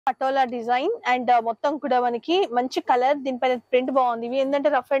Patola design and మొత్తం కూడా మనకి మంచి కలర్, దీనిపైన ప్రింట్ బాగుంది. ఇవి ఏంటంటే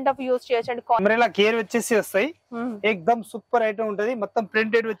రఫ్ అండ్ టఫ్ యూస్ చేయొచ్చు. అంబ్రెల్లా కేర్ వచ్చేసి వస్తాయి, ఎక్దమ్ సూపర్ ఐటమ్ ఉంటది. మొత్తం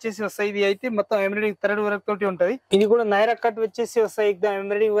ప్రింటెడ్ వచ్చేసి వస్తాయి. ఇది అయితే మొత్తం ఎంబ్రాయిడింగ్ థ్రెడ్ వర్క్ తోటి ఉంటది. ఇది కూడా నైరా కట్ వచ్చేసి వస్తాయి, ఎక్దమ్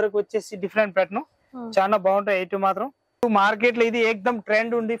ఎంబ్రాయిడింగ్ వర్క్ వచ్చేసి డిఫరెంట్ ప్యాటర్న్, చాలా బాగుంటాయి ఐటమ్ మాత్రం. మార్కెట్ లో ఇది ఎక్దమ్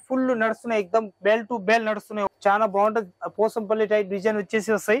ట్రెండ్ ఉంది, ఫుల్ నడుస్తున్నాయి, ఎక్దమ్ బెల్ టు బెల్ నడుస్తున్నాయి, చాలా బాగుంటది. పోసంపల్లి టైప్ డిజైన్ వచ్చేసి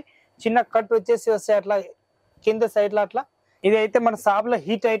వస్తాయి, చిన్న కట్ వచ్చేసి వస్తాయి అట్లా కింద సైడ్ లో అట్లా. ఇది అయితే మన షాప్ లో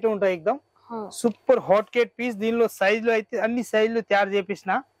హీట్ ఐటమ్ ఉంటాయి, ఎక్దమ్ సూపర్ హాట్ కేట్ పీస్. దీనిలో సైజ్ లో అయితే అన్ని సైజులు తయారు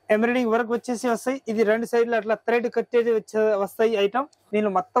చేపించిన, ఎంబ్రాయిడింగ్ వర్క్ వచ్చేసి వస్తాయి. ఇది రెండు సైడ్ లో అట్లా థ్రెడ్ కట్టేది వస్తాయి ఐటమ్.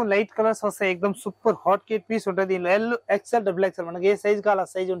 దీనిలో మొత్తం లైట్ కలర్స్ వస్తాయి, ఎక్దమ్ సూపర్ హాట్ కేట్ పీస్ ఉంటది. దీనిలో ఎల్ ఎక్స్ఎల్ డబుల్ ఎక్స్ఎల్ మనకి ఏ సైజ్ కావాలో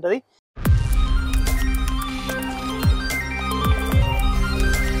ఆ సైజ్ ఉంటది.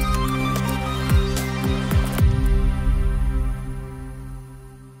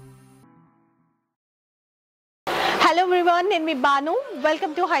 హలో ఎవ్రీవన్, నేను మీ బాను.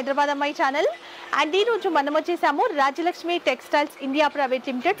 వెల్కమ్ టు హైదరాబాద్ అమ్మాయి ఛానల్. అండ్ ఈ రోజు మనం వచ్చేసాము Rajalakshmi textiles India private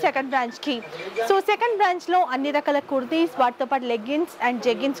limited second branch కి. సో సెకండ్ బ్రాంచ్ లో అన్ని రకాల కుర్తీస్, వాటితో పాటు leggings and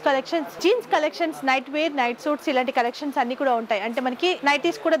jeggings collections, jeans collections, night wear, night suits ఇలాంటి కలెక్షన్స్ అన్ని కూడా ఉంటాయి. అంటే మనకి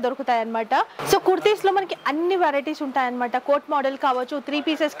నైటీస్ కూడా దొరుకుతాయి అనమాట. సో కుర్తీస్ లో మనకి అన్ని వెరైటీస్ ఉంటాయి అనమాట. కోట్ మోడల్ కావచ్చు, 3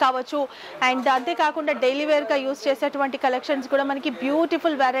 పీసెస్ కావచ్చు, అండ్ అంతేకాకుండా డైలీ వేర్ గా యూస్ చేసేటువంటి కలెక్షన్స్ కూడా మనకి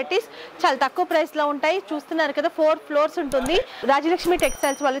బ్యూటిఫుల్ వెరైటీస్ చాలా తక్కువ ప్రైస్ లో ఉంటాయి. చూస్తున్నారు కదా, 4 ఫ్లోర్స్ ఉంటుంది. రాజలక్ష్మి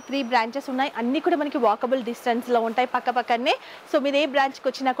టెక్స్టైల్స్ వాళ్ళు 3 బ్రాంచెస్ ఉన్నాయి. అన్ని కూడా మనకి వాకబుల్ డిస్టెన్స్ లో ఉంటాయి, పక్క పక్కనే. సో మీరు ఏ బ్రాంచ్ కి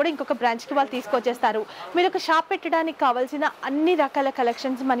వచ్చినా కూడా ఇంకొక బ్రాంచ్ కి వాళ్ళు తీసుకొచ్చేస్తారు. మీరు ఒక షాప్ పెట్టడానికి కావాల్సిన అన్ని రకాల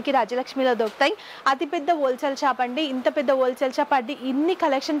కలెక్షన్స్ మనకి రాజలక్ష్మిలో దొరుకుతాయి. అతిపెద్ద హోల్సేల్ షాప్ అండి, ఇంత పెద్ద హోల్సేల్ షాప్ అండి. ఇన్ని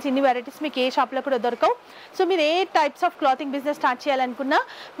కలెక్షన్స్, ఇన్ని వెరైటీస్ మీకు ఏ షాప్ లో కూడా దొరకవు. సో మీరు ఏ types of clothing business start చేయాలనుకున్నా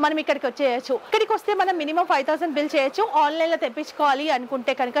మనం ఇక్కడికి వచ్చేయచ్చు. ఇక్కడికి వస్తే మనం మినిమం 5000 బిల్ చేయొచ్చు. ఆన్లైన్ లో తెప్పించుకోవాలి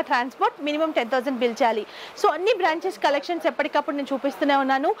అనుకుంటే కనుక ట్రాన్స్పోర్ట్ మినిమం 10,000 బిల్ చేయాలి. సో అన్ని బ్రాంచెస్ కలెక్షన్స్ ఎప్పటికప్పుడు నేను చూపిస్తూనే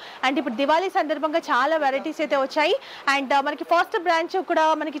ఉన్నాను. అండ్ ఇప్పుడు దివాళీ సందర్భంగా చాలా వెరైటీస్ అయితే వచ్చాయి. అండ్ మనకి ఫస్ట్ బ్రాంచ్ కూడా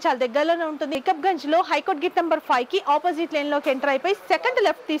మనకి చాలా దగ్గరలోనే ఉంటుంది. రికబ్ గంజ్ లో హైకోర్ట్ గేట్ నెంబర్ 5 కి ఆపోజిట్ లైన్ లోకి ఎంటర్ అయిపోయి సెకండ్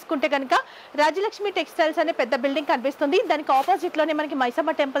లెఫ్ట్ తీసుకుంటే కనుక రాజలక్ష్మి టెక్స్టైల్స్ అనే పెద్ద బిల్డింగ్ కనిపిస్తుంది. దానికి ఆపోజిట్ లోనే మనకి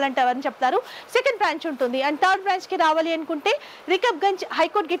మైసమ్మ టెంపుల్ అంటే ఎవరని చెప్తారు, సెకండ్ బ్రాంచ్ ఉంటుంది. అండ్ థర్డ్ బ్రాంచ్ కి రావాలి అనుకుంటే రికబ్ గంజ్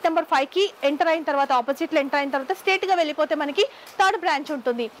హైకోర్ట్ గేట్ నెంబర్ 5 కి ఎంటర్ అయిన తర్వాత, ఆపోజిట్ లో ఎంటర్ అయిన తర్వాత స్ట్రేట్ గా వెళ్ళిపోతే మనకి థర్డ్ బ్రాంచ్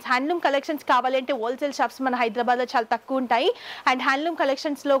ఉంటుంది. హ్యాండ్లూమ్ కలెక్షన్స్ కావాలంటే హోల్సేల్ షాప్స్ మన హైదరాబాద్ లో చాలా తక్కువ ఉంటాయి. అండ్ హ్యాండ్లూమ్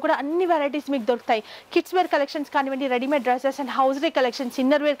కలెక్షన్స్ లో కూడా అన్ని వెరైటీస్ మీకు దొరుకుతాయి. కిడ్స్ వేర్ కలెక్షన్స్ కానివ్వండి, readymade dresses and hosiery collections,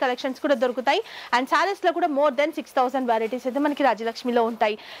 inner wear collections కూడా దొరుకుతాయి. అండ్ సారీస్ లో కూడా మోర్ దెన్ 6000 వెరైటీస్ అయితే మనకి రాజలక్ష్మిలో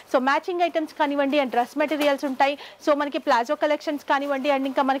ఉంటాయి. సో మ్యాచింగ్ ఐటమ్స్ కానివ్వండి అండ్ డ్రెస్ మెటీరియల్స్ ఉంటాయి. సో మనకి ప్లాజో కలెక్షన్స్ కానివ్వండి అండ్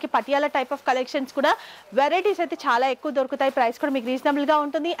ఇంకా మనకి పటియాలా టైప్ ఆఫ్ కలెక్షన్స్ కూడా వెరైటీస్ అయితే చాలా ఎక్కువ దొరుకుతాయి. ప్రైస్ కూడా మీకు రీజనబుల్ గా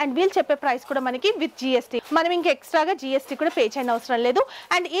ఉంటుంది. అండ్ వీళ్ళు చెప్పే ప్రైస్ కూడా మనకి విత్ జిఎస్టీ, మనం ఇంకా ఎక్స్ట్రాగా జిఎస్టీ కూడా పే చేయని అవసరం లేదు.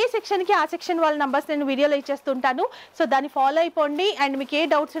 అండ్ ఏ సెక్షన్ కి ఆ సెక్షన్ వాళ్ళ నంబర్స్ నేను వీడియోలో ఇచ్చేస్తుంటాను. సో దాన్ని ఫాలో అయిపోండి. అండ్ మీకు ఏ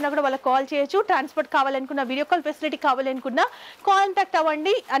డౌట్స్ ఉన్నా కూడా వాళ్ళకి కాల్ చేయొచ్చు. ట్రాన్స్పోర్ట్ కావాలనుకున్న, వీడియో కాల్ ఫెసిలిటీ కావాలనుకున్నా కాంటాక్ట్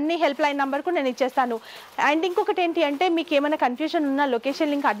అవ్వండి. అన్ని హెల్ప్ లైన్ నంబర్ కూడా నేను ఇచ్చేస్తాను. అండ్ ఇంకొకటి ఏంటి అంటే మీకు ఏమైనా కన్ఫ్యూజన్ ఉన్నా,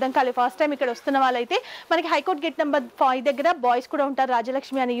 లొకేషన్ లింక్ అర్థం కాలేదు, ఫస్ట్ టైం ఇక్కడ వస్తున్న వాళ్ళైతే మనకి హైకోర్ట్ గేట్ నెంబర్ 5 దగ్గర బాయ్స్ కూడా ఉంటారు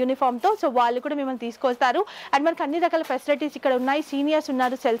రాజలక్ష్మి అనే యూనిఫామ్ తో. సో వాళ్ళు కూడా మిమ్మల్ని తీసుకొస్తారు. అండ్ మనకి అన్ని రకాల ఫెసిలిటీస్ ఇక్కడ ఉన్నాయి. సీనియర్స్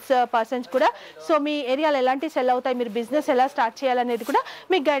ఉన్నారు, సేల్స్ పర్సన్స్ కూడా. సో మీ ఏరియాలో ఎలాంటి సెల్ అవుతాయి, మీరు బిజినెస్ ఎలా స్టార్ట్ చేయాలనేది కూడా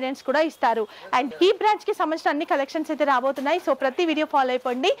మీకు గైడెన్స్ కూడా ఇస్తారు. అండ్ ఈ బ్రాంచ్ కి సంబంధించిన అన్ని కలెక్షన్స్ అయితే రాబోతున్నాయి. సో ప్రతి వీడియో ఫాలో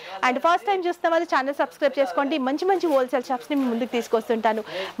అయిపోండి. అండ్ ఫస్ట్ టైం చూస్తున్న వాళ్ళు ఛానల్ సబ్స్క్రైబ్ చేసుకోండి. మంచి మంచి హోల్సేల్ షాప్స్ ని ముందుకు తీసుకొస్తుంటాను.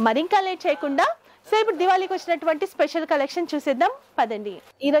 మరి ఇంకా లేట్ చేయకుండా సో ఇప్పుడు దివాళీకి వచ్చినటువంటి స్పెషల్ కలెక్షన్ చూసేద్దాం పదండి.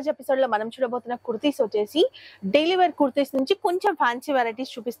 ఈ రోజు ఎపిసోడ్ లో మనం చూడబోతున్న కుర్తీస్ వచ్చేసి డైలీ వేర్ కుర్తీస్ నుంచి కొంచెం ఫ్యాన్సీ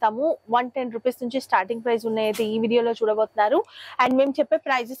వెరైటీస్ చూపిస్తాము. 110 రూపీస్ నుంచి స్టార్టింగ్ ప్రైస్ ఉన్నాయైతే ఈ వీడియోలో చూడబోతున్నారు. అండ్ మేము చెప్పే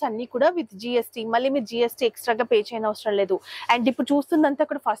ప్రైజెస్ అన్ని కూడా విత్ జిఎస్టీ, మళ్ళీ మీరు జిఎస్టీ ఎక్స్ట్రాగా పే చేయని అవసరం లేదు. అండ్ ఇప్పుడు చూస్తుందంతా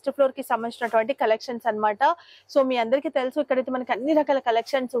కూడా ఫస్ట్ ఫ్లోర్ కి సంబంధించినటువంటి కలెక్షన్స్ అనమాట. సో మీ అందరికీ తెలుసు ఇక్కడైతే మనకి అన్ని రకాల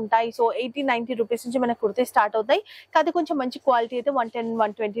కలెక్షన్స్ ఉంటాయి. సో 80-90 రూపీస్ నుంచి మనకి కుర్తీస్ స్టార్ట్ అవుతాయి. కాదు కొంచెం మంచి క్వాలిటీ అయితే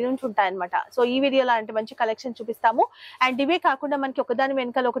 110-120 నుంచి ఉంటాయి అనమాట. సో ఈ వీడియోలో అంటే మంచి కలెక్షన్ చూపిస్తాము. అండ్ ఇవే కాకుండా మనకి ఒకదాని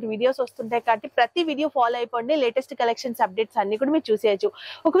వెనకాల ఒకటి వీడియోస్ వస్తుంటాయి కాబట్టి ప్రతి వీడియో ఫాలో అయిపోండి. లేటెస్ట్ కలెక్షన్స్ అప్డేట్స్ అన్ని కూడా మీరు చూసేయచ్చు.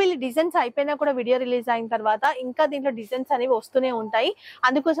 ఒకవేళ డిజైన్స్ అయిపోయినా కూడా వీడియో రిలీజ్ అయిన తర్వాత ఇంకా దీంట్లో డిజైన్స్ అనేవి వస్తూనే ఉంటాయి.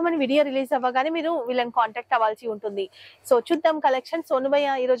 అందుకోసం అని వీడియో రిలీజ్ అవ్వగానే మీరు వీళ్ళని కాంటాక్ట్ అవ్వాల్సి ఉంటుంది. సో చూద్దాం కలెక్షన్. సోను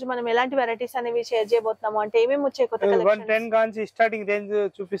భయ్య ఈ రోజు మనం ఎలాంటి వెరైటీస్ అనేవి షేర్ చేయబోతున్నాము అంటే ఏమేమి వచ్చాయి కొత్త కలెక్షన్? 110 గాంచి స్టార్టింగ్ రేంజ్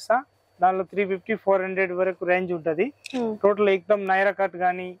చూపిస్తా. దానిలో 350-400 వరకు రేంజ్ ఉంటది. టోటల్ ఎక్దమ్ నైరా కట్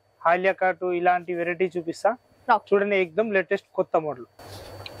గానీ, హాలియా కట్ ఇలాంటి వెరైటీ చూపిస్తా. చూడండి ఎక్దమ్ లేటెస్ట్ కొత్త మోడల్.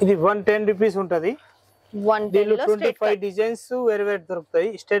 ఇది 110 రూపీస్ ఉంటది. దీనిలో 25 డిజైన్స్ వేరే వేరే దొరుకుతాయి.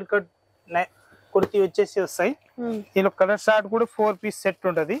 స్ట్రైట్ కట్ కుర్తీ వచ్చేసి వస్తాయి. దీనిలో కలర్ షార్ట్ కూడా 4 పీస్ సెట్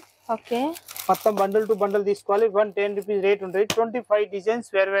ఉంటది. మొత్తం బండల్ టు బండల్ తీసుకోవాలి. 110 రూపీస్ రేట్ ఉంటది. 25 డిజైన్స్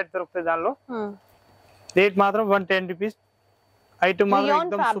వేరే వేరే దొరుకుతాయి. దానిలో రేట్ మాత్రం 110 రూపీస్. ఐటమ్ మాత్రం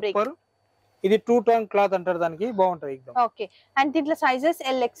ఎక్దమ్ సూపర్. ఇది 2 టోన్ క్లాత్ అంటారు దానికి, బాగుంటది ఎక్దమ్. ఓకే. అండ్ దీంట్లో సైజెస్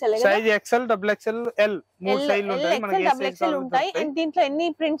ఎల్ ఎక్స్ఎల్ కదా? Size XL, double XL, L మూడు సైజులు ఉంటాయి మనకి. డబుల్ ఎక్స్ఎల్ ఉంటాయి. అండ్ దీంట్లో ఎన్ని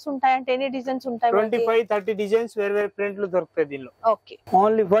ప్రింట్స్ ఉంటాయి అంటే ఎన్ని డిజైన్స్ ఉంటాయి? 25-30 డిజైన్స్ వేరే వేరే ప్రింట్లు దొరుకుతాయి దీనిలో. ఓకే.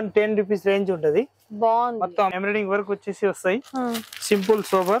 ఓన్లీ 110 రూపీస్ రేంజ్ ఉంటది. బాగుంది. మొత్తం ఎంబ్రాయిడింగ్ వర్క్ వచ్చేసి వస్తాయి. సింపుల్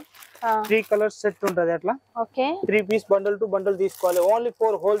సోబర్ 3 కలర్స్ సెట్ ఉంటది అట్లా. Okay. 3 piece bundle to bundle తీసుకోవాలి. ఓన్లీ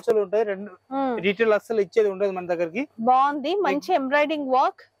 4 హోల్సేల్ ఉంటాయి. 2 రీటైల్ అసలు ఇచ్చేది ఉండదు మన దగ్గరికి. బాగుంది. మంచి ఎంబ్రాయిడింగ్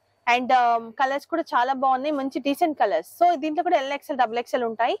వర్క్ అండ్ కలర్స్ కూడా చాలా బాగున్నాయి. మంచి డీసెంట్ కలర్స్. సో దీంట్లో కూడా ఎల్ ఎక్స్ఎల్, డబుల్ ఎక్స్ఎల్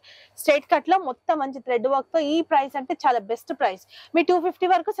ఉంటాయి. స్ట్రైట్ కట్ లో మొత్తం మంచి థ్రెడ్ వర్క్ తో ఈ ప్రైస్ అంటే చాలా బెస్ట్ ప్రైస్. మీ 250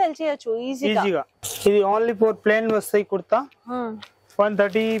 వరకు సెల్ చేయొచ్చు ఈజీగా. ఇది ఓన్లీ 4 ప్లేన్ వస్తాయి కుర్తా.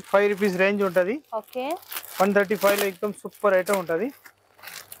 135 రూపీస్ రేంజ్ ఉంటది. ఓకే. 135 లో ఎక్దమ్ సూపర్ ఐటమ్ ఉంటది.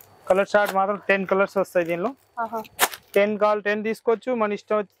 కలర్ చార్ట్ మాత్రం 10 కలర్స్ వస్తాయి దీనిలో. 10 కావాలి 10 తీసుకోవచ్చు మన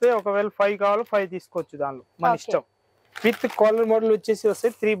ఇష్టం. వస్తే ఒకవేళ 5 కావాలి 5 తీసుకోవచ్చు దానిలో మన ఇష్టం. విత్ కాలర్ మోడల్ వచ్చేసి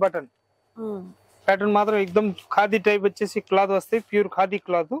వస్తాయి 3 బటన్ ప్యాటర్న్ మాత్రం ఎక్దమ్ ఖాదీ టైప్ వచ్చేసి క్లాత్ వస్తాయి. Pure khadi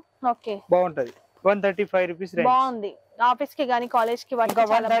cloth. ఓకే. బాగుంటది. 135 రూపీస్ రేంజ్. బాగుంది. ఆఫీస్ కి గానీ కాలేజ్ కి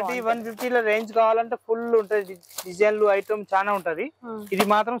 130, 150 లో రేంజ్ కావాలంటే ఫుల్ ఉంటది. డిజైన్లు ఐటమ్ చాలా ఉంటది. ఇది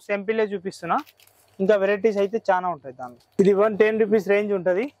మాత్రం సింపుల్ చూపిస్తున్నా. ఇంకా వెరైటీస్ అయితే చాలా ఉంటాయి దానిలో. ఇది 110 రూపీస్ రేంజ్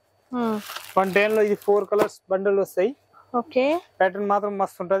ఉంటది. 110 లో ఇది 4 కలర్స్ బండల్ వస్తాయి. ఓకే. ప్యాటర్న్ మాత్రం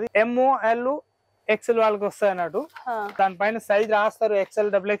మస్తు ఉంటది. ML XL వాళ్ళకి వస్తాయి అన్నట్టు. దానిపైన సైజ్ రాస్తారు. XL,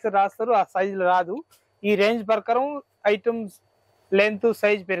 డబుల్ XL రాస్తారు. ఆ సైజ్ రాదు. ఈ రేంజ్ ప్రకారం ఐటమ్స్ లెంత్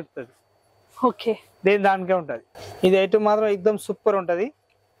సైజ్ పెరుగుతుంది. ఓకే. దానికే ఉంటది. ఇది ఐటమ్ మాత్రం ఎక్దమ్ సూపర్ ఉంటది.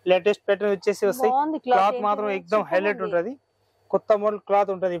 లేటెస్ట్ ప్యాటర్న్ వచ్చేసి వస్తాయి. క్లాత్ మాత్రం ఎక్దమ్ హైలైట్ ఉంటది. కొత్త మోడల్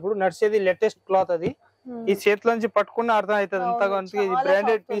క్లాత్ ఉంటది. ఇప్పుడు నడిచేది లేటెస్ట్ క్లాత్ అది. ఈ చేతిలో నుంచి పట్టుకున్న అర్థం అవుతుంది అంతగా. ఇది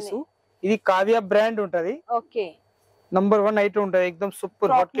బ్రాండెడ్ పీస్. ఇది కావ్య బ్రాండ్ ఉంటది. ఓకే. నంబర్ 1 ఐటమ్ ఉంటది. ఎక్దమ్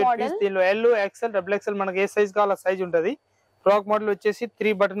సూపర్ హాట్ కేట్ పీస్. దీనిలో ఎల్, ఎక్స్ఎల్, డబుల్ ఎక్స్ఎల్ మనకి ఏ సైజ్ కావాలో సైజ్ ఉంటది. ఫ్రాక్ మోడల్ వచ్చేసి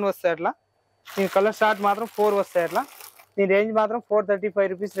 3 బటన్ వస్తాయి అట్లా. దీని కలర్ షార్ట్ మాత్రం 4 వస్తాయి అట్లా. దీని రేంజ్ మాత్రం 435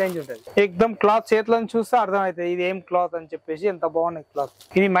 రూపీస్ రేంజ్ ఉంటది. ఎక్దమ్ క్లాత్ చేతిలో చూస్తే అర్థం అవుతుంది ఇది ఏం క్లాత్ అని చెప్పేసి. ఎంత బాగున్నాయి క్లాత్.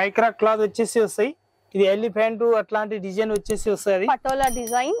 ఇది మైక్రా క్లాత్ వచ్చేసి వస్తాయి. ఇది ఎలిఫెంట్ అట్లాంటి డిజైన్ వచ్చేసి వస్తుంది. పటోలా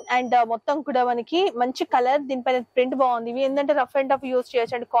డిజైన్ అండ్ మొత్తం కూడా మనకి మంచి కలర్. దీనిపైన ప్రింట్ బాగుంది. ఇవి ఏంటంటే రఫ్ అండ్ టఫ్ యూజ్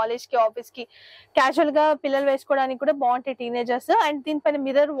చేయొచ్చు అండి. కాలేజ్ కి, ఆఫీస్ కి, క్యాజువల్ గా పిల్లలు వేసుకోవడానికి కూడా బాగుంటాయి టీనేజర్స్. అండ్ దీనిపైన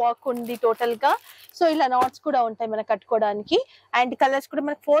మిర్రర్ వర్క్ ఉంది టోటల్ గా. సో ఇలా నాట్స్ కూడా ఉంటాయి మనకు కట్టుకోవడానికి. అండ్ కలర్స్ కూడా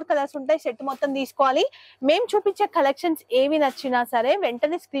మనకి 4 కలర్స్ ఉంటాయి. సెట్ మొత్తం తీసుకోవాలి. మేము చూపించే కలెక్షన్స్ ఏవి నచ్చినా సరే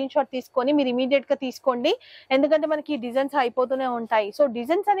వెంటనే స్క్రీన్ షాట్ తీసుకొని మీరు ఇమీడియట్ గా తీసుకోండి. ఎందుకంటే మనకి డిజైన్స్ అయిపోతూనే ఉంటాయి. సో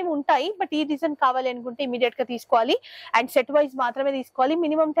డిజైన్స్ అనేవి ఉంటాయి. బట్ ఈ డిజైన్ కావాలి అనుకుంటే ఇమీడియట్ గా తీసుకోవాలి. అండ్ సెట్ వైజ్ మాత్రమే తీసుకోవాలి.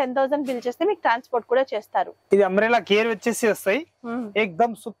 మినిమం 10,000 బిల్ చేస్తే మీకు ట్రాన్స్పోర్ట్ కూడా చేస్తారు. ఇది అంబ్రెలా కేర్ వచ్చేసి వస్తాయి.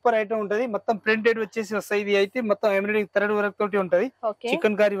 ఎక్దమ్ సూపర్ ఐటమ్ ఉంటది. మొత్తం ప్రింటెడ్ వచ్చేసి వస్తాయి. ఇది అయితే మొత్తం ఎంబ్రాయిడింగ్ థ్రెడ్ వర్క్ తోటి ఉంటది.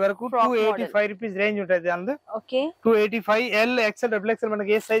 చికెన్ కర్రీ వరకు 285 రూపీస్ రేంజ్ ఉంటది. దానిలో 285 ఎల్, ఎక్స్ఎల్, డబుల్ ఎక్స్ఎల్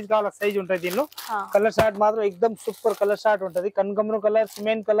మనకి ఏ సైజ్ కావాలో సైజ్ ఉంటది. దీనిలో కలర్ షార్ట్ మాత్రం ఎక్దమ్ సూపర్ కలర్ షార్ట్ ఉంటది. కనకమరం colour,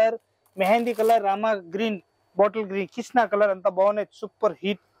 cement colour, mehndi colour, Rama green, bottle green, Krishna colour అంతా బాగున్నాయి. Super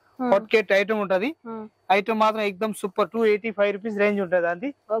heat hot Kate item ఉంటది. ఐటమ్ మాత్రం ఎక్దమ్ సూపర్ 285 రూపీస్ రేంజ్ ఉంటది. అది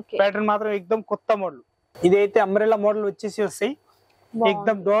ప్యాటర్న్ మాత్రం ఎక్దమ్ కొత్త మోడల్. ఇదైతే అంబ్రెలా మోడల్ వచ్చేసి వస్తాయి.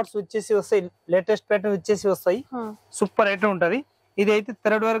 ఎక్దమ్ డాట్స్ వచ్చేసి వస్తాయి. లేటెస్ట్ ప్యాటర్న్ వచ్చేసి వస్తాయి. సూపర్ ఐటమ్ ఉంటది. ఇది అయితే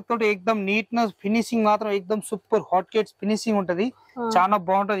థ్రెడ్ వర్క్ తోటి ఎక్దమ్ నీట్నెస్ ఫినిషింగ్ మాత్రం ఎక్దమ్ సూపర్ హాట్ కేట్స్ ఫినిషింగ్ ఉంటది. చాలా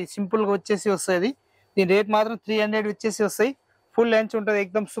బాగుంటది. సింపుల్ గా వచ్చేసి వస్తుంది. దీని రేట్ మాత్రం 300 వచ్చేసి వస్తాయి. ఫుల్ లెంత్ ఉంటది.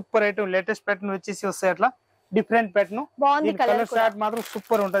 ఎక్దమ్ సూపర్ ఐటమ్ లేటెస్ట్ ప్యాటర్న్ వచ్చేసి వస్తాయి. అట్లా డిఫరెంట్ ప్యాటర్న్. కలర్ షార్ట్ మాత్రం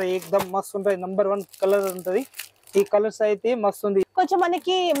సూపర్ ఉంటది. ఎక్దమ్ మస్తు ఉంటది. నంబర్ 1 కలర్ ఉంటది. ఈ కలర్స్ అయితే మస్తు ఉంది. కొంచెం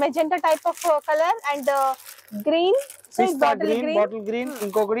మనకి magenta type of colour and green, bottle green,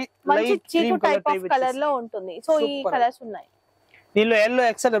 ఇంకొకటి లైట్ చీకు టైప్ ఆఫ్ కలర్ లో ఉంటుంది. సో ఈ కలర్స్ ఉన్నాయి. దీనిలో L,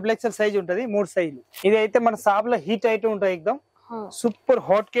 XL, double XL size ఉంటది. 3 సైజులు. ఇది అయితే మన షాప్ లో హీట్ ఐటమ్ ఉంటాయి. ఎక్దమ్ సూపర్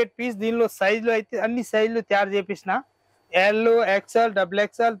హాట్ కేట్ పీస్. దీనిలో సైజులు అయితే అన్ని సైజులు తయారు చేపించిన. L, XL, double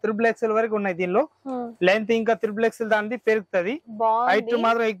XL, triple XL వరకు ఉన్నాయి. దీనిలో లెంత్ ఇంకా ట్రిపుల్ ఎక్స్ఎల్ దానికి పెరుగుతుంది. ఐటమ్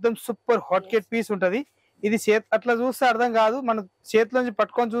మాత్రం ఎక్దమ్ సూపర్ హాట్ కేట్ పీస్ ఉంటది. ఇది అట్లా చూస్తే అర్థం కాదు, మన చేతిలోంచి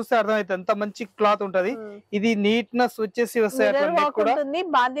పట్టుకొని చూస్తే అర్థం అవుతుంది. అంత మంచి క్లాత్ ఉంటది. ఇది నీట్నెస్ వచ్చేసి వస్తాయి.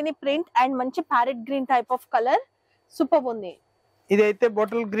 బాందిని ప్రింట్ అండ్ మంచి parrot green type of colour super ఉంది. ఇది అయితే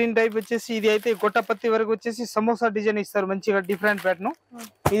బాటిల్ గ్రీన్ టైప్ వచ్చేసి ఇది అయితే గొట్టపత్తి వరకు వచ్చేసి సమోసా డిజైన్ ఇస్తారు. మంచిగా డిఫరెంట్ ప్యాటర్న్.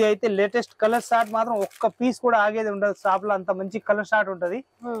 ఇది అయితే లేటెస్ట్ కలర్ షార్ట్ మాత్రం ఒక్క పీస్ కూడా ఆగేది ఉండదు షాప్ లో. అంత మంచి కలర్ షార్ట్ ఉంటది.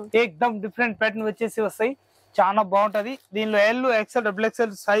 ఎక్దమ్ డిఫరెంట్ ప్యాటర్న్ వచ్చేసి వస్తాయి. చాలా బాగుంటది. దీనిలో ఎల్, ఎక్స్ఎల్, డబుల్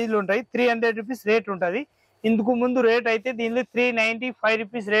ఎక్స్ఎల్ సైజులు ఉంటాయి. 300 రూపీస్ రేట్ ఉంటది. ఇందుకు ముందు రేట్ అయితే దీనిలో 395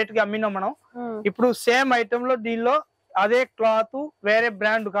 రూపీస్ రేట్ కి అమ్మినాం మనం. ఇప్పుడు సేమ్ ఐటమ్ లో దీనిలో అదే క్లాత్ వేరే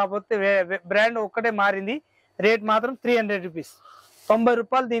బ్రాండ్ కాకపోతే బ్రాండ్ ఒక్కటే మారింది. రేట్ మాత్రం 300 రూపీస్, 90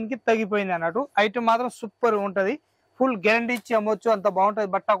 రూపాయలు దీనికి తగ్గిపోయింది అన్నట్టు. ఐటమ్ మాత్రం సూపర్ ఉంటది. ఫుల్ గ్యారంటీ ఇచ్చి అమ్మొచ్చు, అంత బాగుంటది.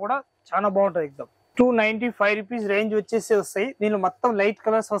 బట్ట కూడా చాలా బాగుంటది. ఎక్దమ్ 295 రూపీస్ రేంజ్ వచ్చేసి వస్తాయి. దీనిలో మొత్తం లైట్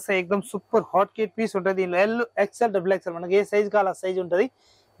కలర్స్ వస్తాయి. ఎక్దమ్ సూపర్ హాట్ కేట్ పీస్ ఉంటుంది. దీనిలో ఎల్ ఎక్స్ఎల్ డబుల్ ఎక్స్ఎల్ మనకి ఏ సైజ్ కావాలో ఆ సైజ్ ఉంటది.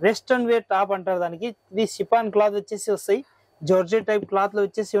 వెస్టర్న్ వేర్ టాప్ అంటారు దానికి. ఇది షిఫాన్ క్లాత్ వచ్చేసి వస్తాయి. జార్జెట్ టైప్ క్లాత్ లో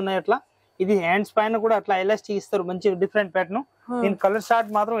వచ్చేసి ఉన్నాయి. అట్లా ఇది హ్యాండ్స్ పైన కూడా అట్లా ఎలాస్టిక్ ఇస్తారు, మంచి డిఫరెంట్ ప్యాటర్న్. దీని కలర్ షార్ట్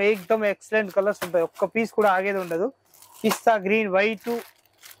మాత్రం ఏకదమ్ ఎక్సలెంట్ కలర్స్ ఉంటాయి. ఒక్క పీస్ కూడా ఆగేది ఉండదు. పిస్తా గ్రీన్, వైట్,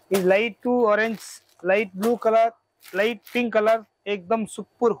 ఇది light orange, light blue colour, light pink colour, ఏకదమ్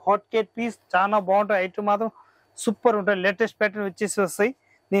super hot Kate piece. చాలా బాగుంటాయి. ఐటమ్ మాత్రం సూపర్ ఉంటాయి. లేటెస్ట్ ప్యాటర్న్ వచ్చేసి వస్తాయి.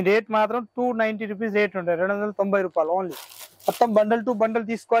 దీని రేట్ మాత్రం 290 రూపీస్ రేట్ ఉంటాయి. 290 రూపాయలు ఓన్లీ. మొత్తం బండల్ టు బండల్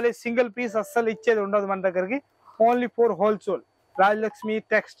తీసుకోవాలి. సింగిల్ పీస్ అస్సలు ఇచ్చేది ఉండదు మన దగ్గరికి. Only for wholesale Rajalakshmi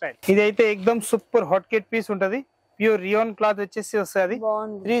textile. ఇదైతే ఎక్దమ్ సూపర్ హాట్ కేట్ పీస్ ఉంటది. ప్యూర్ రియోన్ క్లాత్ వచ్చేసి వస్తుంది.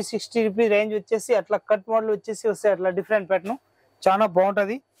 360 రూపీస్ రేంజ్ వచ్చేసి అట్లా కట్ మోడల్ వచ్చేసి వస్తాయి. అట్లా డిఫరెంట్ ప్యాటర్న్ చాలా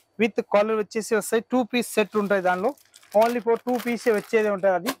బాగుంటది. విత్ కాలర్ వచ్చేసి వస్తాయి. 2 పీస్ సెట్ ఉంటాయి. దానిలో ఓన్లీ ఫర్ 2 పీస్ వచ్చేది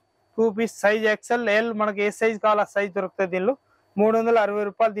ఉంటుంది. అది 2 పీస్ సైజ్ ఎక్సెల్ ఎల్ మనకి ఏ సైజ్ కావాలో ఆ సైజ్ దొరుకుతుంది. దీనిలో 360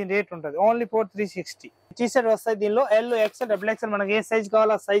 రూపాయలు దీని రేట్ ఉంటుంది. Only for 360. టీ షర్ట్ వస్తాయి. దీనిలో ఎల్ ఎక్సెల్ డబుల్ ఎక్సెల్ మనకి ఏ సైజ్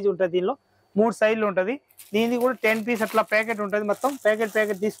కావాలో ఆ సైజ్ ఉంటుంది. దీనిలో 3 సైజ్లు ఉంటుంది. దీనికి కూడా 10 పీస్ అట్లా ప్యాకెట్ ఉంటుంది. మొత్తం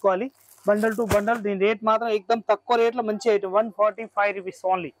ప్యాకెట్ తీసుకోవాలి. Bundle to bundle. దీని రేట్ మాత్రం ఎక్దమ్ తక్కువ రేట్ లో మంచి item. 145 rupees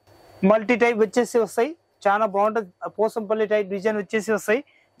only. Multi type వచ్చేసి వస్తాయి. చాలా బాగుంటది. పోసంపల్లి టైప్ డిజైన్ వచ్చేసి వస్తాయి.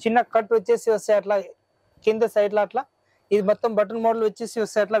 చిన్న కట్ వచ్చేసి వస్తాయి. అట్లా కింద సైడ్ లో అట్లా ఇది మొత్తం బటన్ మోడల్ వచ్చేసి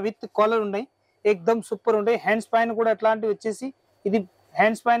వస్తాయి. అట్లా విత్ కాలర్ ఉన్నాయి. ఎక్దమ్ సూపర్ ఉంటాయి. హ్యాండ్స్ పైన కూడా అట్లాంటివి వచ్చేసి ఇది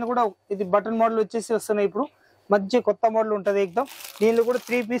హ్యాండ్స్ పైన కూడా ఇది బటన్ మోడల్ వచ్చేసి వస్తున్నాయి. ఇప్పుడు మంచి కొత్త మోడల్ ఉంటది. ఎక్దమ్ దీనిలో కూడా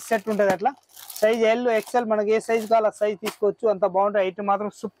 3 పీస్ సెట్ ఉంటది. అట్లా సైజ్ ఎల్ ఎక్సెల్ మనకి ఏ సైజ్ కావాలో ఆ సైజ్ తీసుకోవచ్చు. అంత బాగుంటాయి. ఐటమ్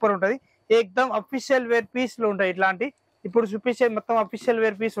మాత్రం సూపర్ ఉంటది. ఎక్దమ్ అఫీషియల్ వేర్ పీస్ లో ఉంటాయి. ఇట్లాంటి ఇప్పుడు చూపించేది మొత్తం అఫీషియల్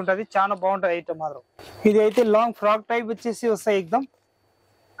వేర్ పీస్ ఉంటది. చాలా బాగుంటది ఐటమ్ మాత్రం. ఇది అయితే లాంగ్ ఫ్రాక్ టైప్ వచ్చేసి వస్తాయి. ఎక్దమ్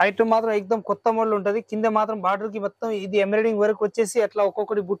ఐటమ్ మాత్రం ఎక్దమ్ కొత్త మోడల్ ఉంటది. కింద మాత్రం బార్డర్ కి మొత్తం ఇది ఎంబ్రాయిడింగ్ వర్క్ వచ్చేసి అట్లా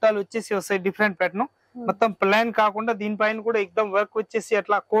ఒక్కొక్కటి బుట్టాలు వచ్చేసి వస్తాయి. డిఫరెంట్ ప్యాటర్న్ మొత్తం ప్లాన్ కాకుండా దీనిపైన కూడా ఎక్దమ్ వర్క్ వచ్చేసి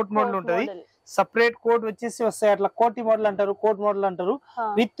అట్లా కోట్ మోడల్ ఉంటది. సపరేట్ కోట్ వచ్చేసి వస్తాయి. అట్లా కోటి మోడల్ అంటారు, కోట్ మోడల్ అంటారు.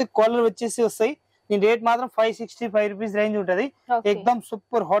 విత్ కాలర్ వచ్చేసి వస్తాయి. దీని రేట్ మాత్రం 565 రూపీస్ రేంజ్ ఉంటది. ఎక్దమ్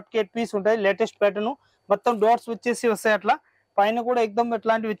సూపర్ హాట్ కేట్ పీస్ ఉంటది. లేటెస్ట్ ప్యాటర్న్ మొత్తం డాట్స్ వచ్చేసి వస్తాయి. అట్లా పైన కూడా ఎక్దమ్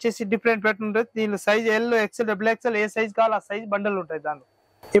ఇట్లాంటివి వచ్చేసి డిఫరెంట్ ప్యాటర్న్ ఉంటుంది. దీనిలో size L XL double XL ఏ సైజ్ కావాలో ఆ సైజ్ బండల్ ఉంటాయి. దానిలో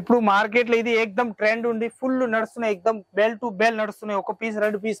ఇప్పుడు మార్కెట్ లో ఇది ఎక్దమ్ ట్రెండ్ ఉంది. ఫుల్ నడుస్తున్నాయి. ఎక్దమ్ బెల్ టు బెల్ నడుస్తున్నాయి. ఒక పీస్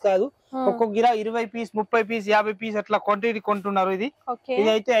 2 పీస్ కాదు. ఒక్కొక్క గిరా 20 పీస్ 30 పీస్ 50 పీస్ అట్లా క్వాంటిటీ కొంటున్నారు. ఇది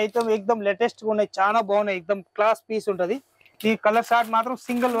అయితే ఐటమ్ ఎక్దమ్ లేటెస్ట్ గా ఉన్నాయి. చాలా బాగున్నాయి. ఎక్దమ్ క్లాస్ పీస్ ఉంటది. ఈ కలర్ షార్ట్ మాత్రం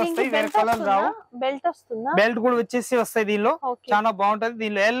సింగిల్ వస్తాయి. వేరే కలర్ రావు. బెల్ట్ కూడా వచ్చేసి వస్తాయి. దీనిలో చాలా బాగుంటది.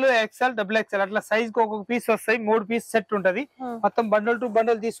 దీనిలో ఎల్ ఎక్సెల్ డబుల్ ఎక్సెల్ అట్లా సైజ్ కు ఒక్కొక్క పీస్ వస్తాయి. 3 పీస్ సెట్ ఉంటది. మొత్తం బండల్ టు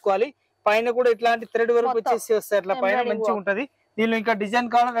బండల్ తీసుకోవాలి. పైన కూడా ఇట్లాంటి థ్రెడ్ వరకు వచ్చేసి వస్తాయి. అట్లా పైన మంచిగా ఉంటది. దీనిలో ఇంకా డిజైన్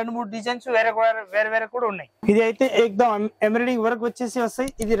కావాలి. 2-3 డిజైన్స్ వేరే కూడా ఉన్నాయి. ఇది అయితే ఎక్దమ్ ఎంబ్రాయిడింగ్ వర్క్ వచ్చేసి వస్తాయి.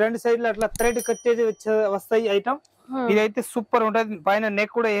 ఇది 2 సైడ్ లో అట్లా థ్రెడ్ కట్టేది వస్తాయి ఐటమ్. ఇదైతే సూపర్ ఉంటది. పైన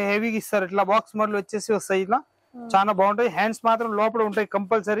నెక్ కూడా హెవీగా ఇస్తారు. ఇట్లా బాక్స్ మోడల్ వచ్చేసి వస్తాయి. ఇట్లా చాలా బాగుంటాయి. హ్యాండ్స్ మాత్రం లోపల ఉంటాయి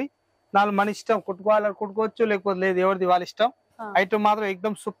కంపల్సరీ. నాలుగు మన ఇష్టం కుట్టుకోవాలి కుట్టుకోవచ్చు, లేకపోతే లేదు ఎవరిది వాళ్ళ ఇష్టం. ఐటమ్ మాత్రం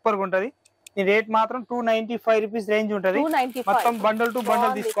ఎక్దమ్ సూపర్ గా ఉంటది. ఈ రేట్ మాత్రం 295 రూపీస్ రేంజ్ ఉంటది. మొత్తం బండల్ టు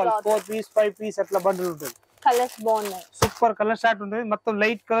బండల్ తీసుకోవాలి. 4 పీస్ 5 పీస్ అట్లా బండల్ ఉంటుంది. కలర్స్ బాగున్నాయి. సూపర్ కలర్ షార్ట్ ఉంటుంది. మొత్తం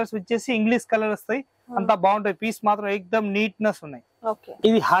లైట్ కలర్స్ వచ్చేసి ఇంగ్లీష్ కలర్ వస్తాయి. అంతా బాగుంటాయి. పీస్ మాత్రం ఎక్దమ్ నీట్నెస్ ఉన్నాయి.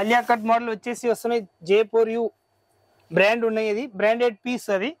 ఇది హాలియా కట్ మోడల్ వచ్చేసి వస్తున్నాయి. జైపూర్ యూ బ్రాండ్ ఉన్నాయి. ఇది బ్రాండెడ్ పీస్.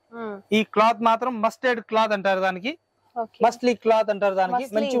 అది ఈ క్లాత్ మాత్రం మస్టర్డ్ క్లాత్ అంటారు దానికి. మస్లీ క్లాత్ అంటారు దానికి.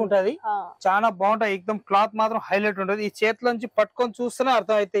 మంచిగా ఉంటది. చాలా బాగుంటాయి. ఎక్దమ్ క్లాత్ మాత్రం హైలైట్ ఉంటది. ఈ చేతిలో నుంచి పట్టుకొని చూస్తేనే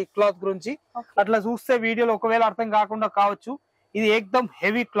అర్థం అయితే ఈ క్లాత్ గురించి. అట్లా చూస్తే వీడియోలో ఒకవేళ అర్థం కాకుండా కావచ్చు. ఇది ఎక్దమ్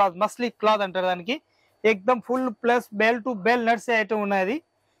హెవీ క్లాత్, మస్లీ క్లాత్ అంటారు దానికి. ఎక్దమ్ full plus bell to bell నడిచే ఐటమ్ ఉన్నది.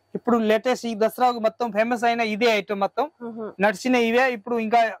 ఇప్పుడు లేటెస్ట్ ఈ దసరా మొత్తం ఫేమస్ అయిన ఇదే ఐటమ్. మొత్తం నడిచిన ఇవే. ఇప్పుడు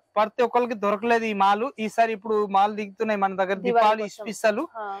ఇంకా ప్రతి ఒక్కరికి దొరకలేదు ఈ మాలు. ఈసారి ఇప్పుడు మాలు దిగుతున్నాయి మన దగ్గర. దీపావళి స్పెషల్,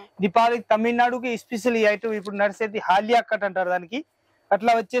 దీపావళి తమిళనాడుకి స్పెషల్ ఈ ఐటమ్ ఇప్పుడు నడిచేది. హాలియా కట్ అంటారు దానికి.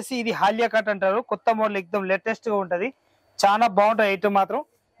 అట్లా వచ్చేసి ఇది హాలియా కట్ అంటారు. కొత్త మోడల్ ఎక్దమ్ లేటెస్ట్ గా ఉంటది. చాలా బాగుంటది ఐటమ్ మాత్రం.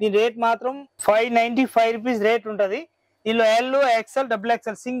 దీని రేట్ మాత్రం 595 రూపీస్ రేట్ ఉంటది. దీనిలో L XL double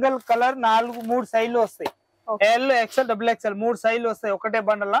XL single colour 3 సైజ్లు వస్తాయి. ఎల్ ఎక్సెల్ డబుల్ ఎక్సెల్ 3 సైజ్లు వస్తాయి ఒకటే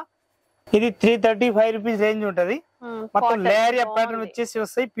బండల్. ఇది 335 రూపీస్ రేంజ్ ఉంటది. మొత్తం లేరియా ప్యాటర్న్ వచ్చేసి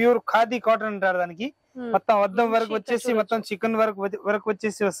వస్తాయి. ప్యూర్ ఖాదీ కాటన్ అంటారు దానికి. మొత్తం అద్దం వరకు వచ్చేసి మొత్తం చికెన్ వరకు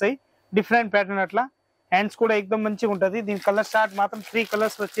వచ్చేసి వస్తాయి. డిఫరెంట్ ప్యాటర్న్ అట్లా. హ్యాండ్స్ కూడా ఎక్దమ్ మంచిగా ఉంటది. దీని కలర్ షార్ట్ మాత్రం 3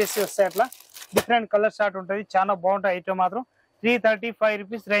 కలర్స్ వచ్చేసి వస్తాయి. అట్లా డిఫరెంట్ కలర్ షార్ట్ ఉంటది. చాలా బాగుంటాయి ఐటమ్ మాత్రం. 335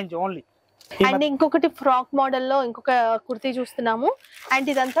 రూపీస్ రేంజ్ ఓన్లీ. అండ్ ఇంకొకటి ఫ్రాక్ మోడల్ లో ఇంకొక కుర్తీ చూస్తున్నాము. అండ్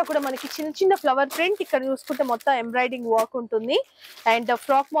ఇదంతా కూడా మనకి చిన్న చిన్న ఫ్లవర్ ప్రింట్, ఇక్కడ చూసుకుంటే మొత్తం ఎంబ్రాయిడింగ్ వర్క్ ఉంటుంది. And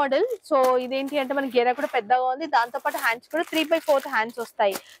frock model. సో ఇదేంటి అంటే మనకి గేరా కూడా పెద్దగా ఉంది, దాంతో పాటు హ్యాండ్స్ కూడా 3/4 హ్యాండ్స్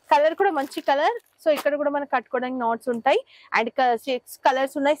వస్తాయి. కలర్ కూడా మంచి కలర్. సో ఇక్కడ కూడా మనకి కట్టుకోవడానికి నాట్స్ ఉంటాయి. అండ్ 6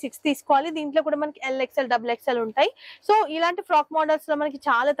 కలర్స్ ఉన్నాయి, 6 తీసుకోవాలి. దీంట్లో కూడా మనకి LXL XXL ఉంటాయి. సో ఇలాంటి ఫ్రాక్ మోడల్స్ లో మనకి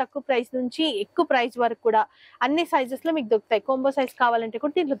చాలా తక్కువ ప్రైస్ నుంచి ఎక్కువ ప్రైస్ వరకు కూడా అన్ని సైజెస్ లో మీకు దొరుకుతాయి. కాంబో సైజ్ కావాలంటే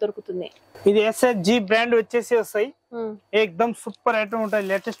కూడా దీంట్లో దొరుకుతుంది. ఇది SSG బ్రాండ్ వచ్చేసి వస్తాయి. ఏకదమ్ సూపర్ ఐటమ్ ఉంటుంది.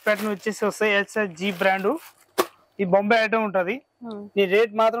 లేటెస్ట్ ప్యాటర్న్ వచ్చేసి వస్తాయి. SSG brand. ఈ బొంబే ఐటమ్ ఉంటది. ఈ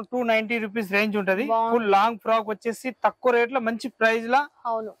రేట్ మాత్రం 290 రూపీస్ రేంజ్ ఉంటది. ఫుల్ లాంగ్ ఫ్రాక్ వచ్చేసి తక్కువ రేట్ లో మంచి ప్రైస్ లా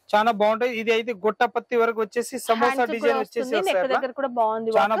చాలా బాగుంటది. ఇది అయితే గొట్టపత్తి వరకు వచ్చేసి సమోసా డిజైన్ వచ్చేసి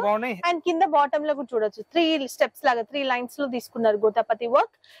చాలా బాగున్నాయి. అండ్ కింద బాటమ్ లో కూడా చూడొచ్చు 3 స్టెప్స్ లాగా 3 లైన్స్ లో తీసుకున్నారు గొట్టపత్తి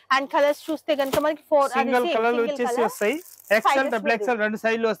వర్క్. అండ్ కలర్స్ చూస్తే గనుక మనకి 4 సింగిల్ కలర్ వచ్చేసి వస్తాయి. XL XXL రెండు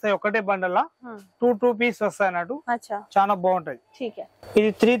సైజులు వస్తాయి ఒకటే బండల్ లా. 2 పీస్ వస్తాయి అన్నట్టు. చాలా బాగుంటది.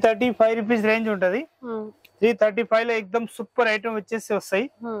 ఇది 335 రూపీస్ రేంజ్ ఉంటది. 335 లో ఎక్దమ్ సూపర్ ఐటమ్ వచ్చేసి వస్తాయి.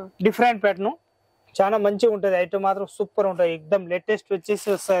 డిఫరెంట్ ప్యాటర్న్ చాలా మంచిగా ఉంటది. ఐటమ్ మాత్రం సూపర్ ఉంటది. ఎక్దమ్ లేటెస్ట్ వచ్చేసి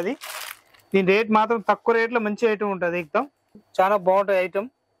వస్తాయి. దీని రేట్ మాత్రం తక్కువ రేట్ లో మంచి ఐటమ్ ఉంటది. ఎక్దమ్ చాలా బాగుంటది ఐటమ్.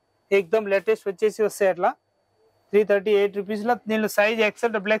 ఎక్దమ్ లేటెస్ట్ వచ్చేసి వస్తాయి. అట్లా 338 రూపీస్ లో దీనిలో సైజ్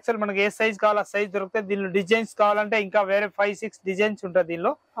XL XXL మనకి ఏ సైజ్ కావాలో సైజ్ దొరుకుతాయి. దీనిలో డిజైన్స్ కావాలంటే ఇంకా వేరే 5-6 డిజైన్స్ ఉంటుంది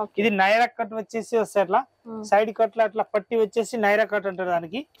దీనిలో. ఇది నైరా కట్ వచ్చేసి వస్తాయి. అట్లా సైడ్ కట్ లో అట్లా పట్టి వచ్చేసి నైరా కట్ అంటారు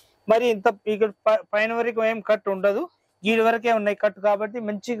దానికి. మరి ఇంత ఇక్కడ పైన వరకు ఏం కట్ ఉండదు, గీడి వరకే ఉన్నాయి కట్. కాబట్టి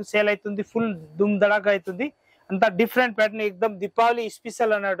మంచి సేల్ అవుతుంది. ఫుల్ దుమ్ దడాక అవుతుంది. అంత డిఫరెంట్ ప్యాటర్న్. ఎక్దమ్ దీపావళి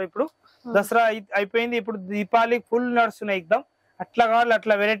స్పెషల్ అన్నట్టు. ఇప్పుడు దసరా అయిపోయింది, ఇప్పుడు దీపావళి ఫుల్ నడుస్తున్నాయి. ఎక్దమ్ అట్లా కావాలి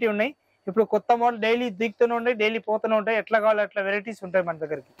అట్లా వెరైటీ ఉన్నాయి. ఇప్పుడు కొత్త మోడల్ డైలీ దిగుతూనే ఉంటాయి, డైలీ పోతూనే ఉంటాయి. ఎట్లా కావాలి అట్లా వెరైటీస్ ఉంటాయి మన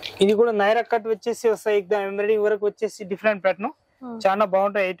దగ్గరికి. ఇది కూడా నైరా కట్ వచ్చేసి వస్తాయి. ఎక్దమ్ ఎంబ్రాయిడింగ్ వరకు వచ్చేసి డిఫరెంట్ ప్యాటర్న్ చాలా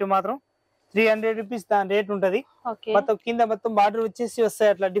బాగుంటాయి. ఐటమ్ మాత్రం 300 రూపీస్ దాని రేట్ ఉంటది. మొత్తం కింద మొత్తం బార్డర్ వచ్చేసి వస్తాయి.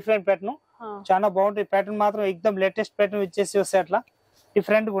 అట్లా డిఫరెంట్ ప్యాటర్న్ చాలా బాగుంటాయి. ప్యాటర్న్ మాత్రం ఎక్దమ్ లేటెస్ట్ ప్యాటర్న్ వచ్చేసి వస్తాయి. అట్లా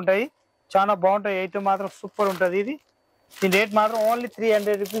డిఫరెంట్ గా ఉంటాయి. చాలా బాగుంటాయి. ఐటమ్ మాత్రం సూపర్ ఉంటది. ఇది దీని రేట్ మాత్రం ఓన్లీ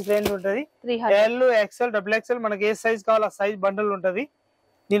 300 రూపీస్ రేంజ్ ఉంటది. L XL XXL మనకి ఏ సైజ్ కావాలో ఆ సైజ్ బండల్ ఉంటది.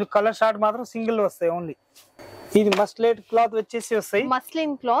 దీని కలర్ షార్ట్ మాత్రం సింగిల్ వస్తాయి ఓన్లీ. ఇది మస్లిన్ క్లాత్ వచ్చేసి వస్తాయి.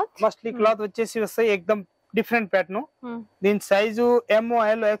 మస్లిన్ క్లాత్ వచ్చేసి వస్తాయి. ఎక్దమ్ డిఫరెంట్ ప్యాటర్న్. దీని size M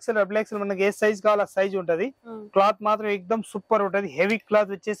L XL XXL మనకి ఏ సైజ్ కావాలో ఆ సైజ్ ఉంటది. క్లాత్ మాత్రం ఎక్దమ్ సూపర్ ఉంటది. హెవీ క్లాత్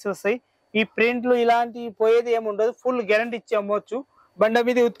వచ్చేసి వస్తాయి. ఈ ప్రింట్లు ఇలాంటి పోయేది ఏమి ఉండదు. ఫుల్ గ్యారంటీ ఇచ్చి అమ్మవచ్చు. బండ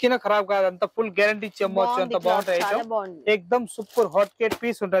మీద ఉతికినా ఖరాబ్ కాదు. అంత ఫుల్ గ్యారంటీ ఇచ్చి అమ్మవచ్చు. అంత బాగుంటాయి. ఎక్దమ్ సూపర్ హాట్ కేట్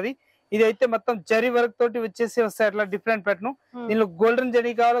పీస్ ఉంటది. ఇది అయితే మొత్తం జరీ వర్క్ తోటి వచ్చేసి వస్తాయి. అట్లా డిఫరెంట్ ప్యాటర్న్. దీనిలో గోల్డెన్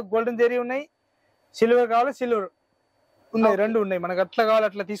జరీ కావాలో గోల్డెన్ జరీ ఉన్నాయి, సిల్వర్ కావాలో సిల్వర్ ఉన్నాయి, రెండు ఉన్నాయి. మనకు అట్లా కావాలి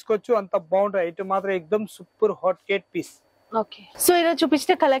అట్లా తీసుకోవచ్చు. అంత బాగుంటాయి. ఐటమ్ మాత్రం ఎక్దమ్ super hot Kate piece. Okay, so ఈరోజు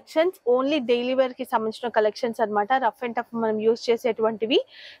చూపించిన కలెక్షన్స్ ఓన్లీ డైలీ వేర్ కి సంబంధించిన కలెక్షన్స్ అన్నమాట. రఫ్ అండ్ టఫ్ మనం యూజ్ చేసేటువంటివి.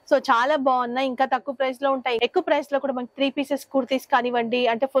 సో చాలా బాగున్నాయి. ఇంకా తక్కువ ప్రైస్ లో ఉంటాయి. ఎక్కువ ప్రైస్ లో కూడా మనకి 3 పీసెస్ కుర్తీస్ కానివ్వండి,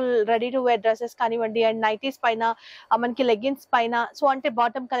 అంటే full ready to wear dresses కానివ్వండి, అండ్ నైటీస్ పైన మనకి లెగ్గిన్స్ పైన, సో అంటే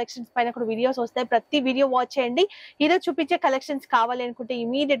బాటమ్ కలెక్షన్స్ పైన కూడా వీడియోస్ వస్తాయి. ప్రతి వీడియో వాచ్ చేయండి. ఈరోజు చూపించే కలెక్షన్స్ కావాలి అనుకుంటే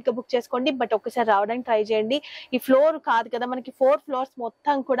ఇమీడియట్ గా బుక్ చేసుకోండి. బట్ ఒకసారి రావడానికి ట్రై చేయండి. ఈ ఫ్లోర్ కాదు కదా, మనకి 4 ఫ్లోర్స్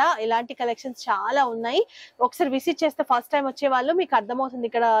మొత్తం కూడా ఇలాంటి కలెక్షన్స్ చాలా ఉన్నాయి. ఒకసారి విజిట్ చేస్తే ఫస్ట్ టైం వచ్చే వాళ్ళు మీకు అర్థమవుతుంది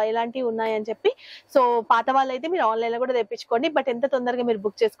ఇక్కడ ఎలాంటివి ఉన్నాయి అని చెప్పి. సో పాత వాళ్ళు అయితే మీరు ఆన్లైన్ లో కూడా తెప్పించుకోండి. బట్ ఎంత తొందరగా మీరు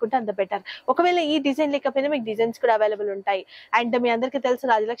బుక్ చేసుకుంటే అంత బెటర్. ఒకవేళ ఈ డిజైన్ లేకపోయినా మీకు డిజైన్స్ కూడా అవైలబుల్ ఉంటాయి. అండ్ మీ అందరికీ తెలుసు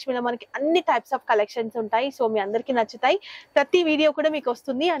రాజలక్ష్మిలో మనకి అన్ని టైప్స్ ఆఫ్ కలెక్షన్స్ ఉంటాయి. సో మీ అందరికీ నచ్చుతాయి. ప్రతి వీడియో కూడా మీకు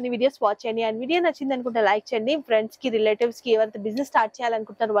వస్తుంది. అన్ని వీడియోస్ వాచ్ చేయండి. అండ్ వీడియో నచ్చింది అనుకుంటే లైక్ చేయండి. ఫ్రెండ్స్ కి, రిలేటివ్స్ కి, ఎవరైతే బిజినెస్ స్టార్ట్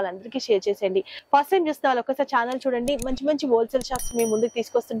చేయాలనుకుంటున్నారో వాళ్ళందరికీ షేర్ చేసేయండి. ఫస్ట్ టైం చూస్తున్న వాళ్ళు ఒకసారి ఛానల్ చూడండి. మంచి మంచి హోల్సేల్ షాప్స్ మీ ముందుకు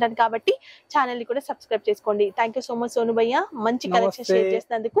తీసుకొస్తుంటాను కాబట్టి ఛానల్ ని కూడా సబ్స్క్రైబ్ చేసుకోండి. Thank you so much Sonu భయ్య, మంచి కలెక్షన్ షేర్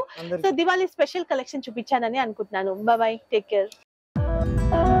చేసినందుకు. సో దివాళీ స్పెషల్ కలెక్షన్ చూపించానని అనుకుంటున్నాను. Bye, take care.